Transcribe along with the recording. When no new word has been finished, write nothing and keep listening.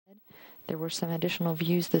There were some additional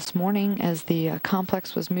views this morning as the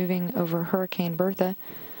complex was moving over Hurricane Bertha.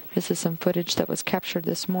 This is some footage that was captured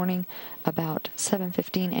this morning about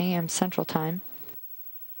 7:15 a.m. Central Time.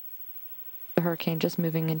 The hurricane just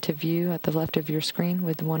moving into view at the left of your screen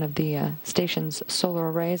with one of the station's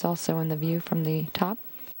solar arrays also in the view from the top.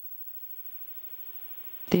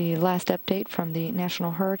 The last update from the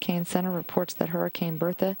National Hurricane Center reports that Hurricane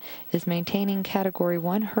Bertha is maintaining Category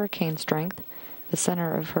 1 hurricane strength. The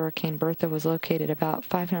center of Hurricane Bertha was located about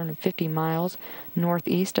 550 miles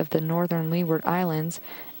northeast of the northern Leeward Islands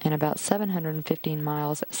and about 715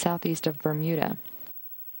 miles southeast of Bermuda.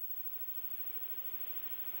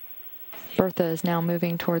 Bertha is now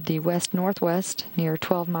moving toward the west-northwest near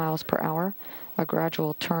 12 miles per hour. A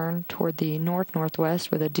gradual turn toward the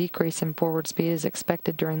north-northwest with a decrease in forward speed is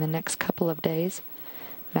expected during the next couple of days.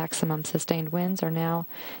 Maximum sustained winds are now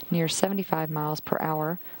near 75 miles per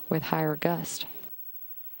hour with higher gusts.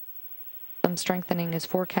 Some strengthening is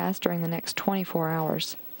forecast during the next 24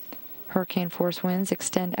 hours. Hurricane force winds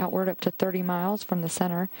extend outward up to 30 miles from the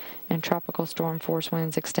center, and tropical storm force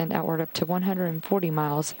winds extend outward up to 140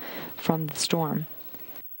 miles from the storm.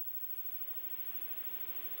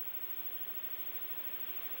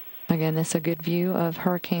 Again, this is a good view of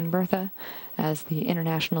Hurricane Bertha as the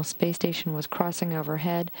International Space Station was crossing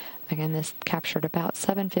overhead. Again, this captured about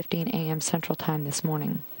 7:15 a.m. Central Time this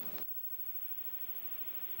morning.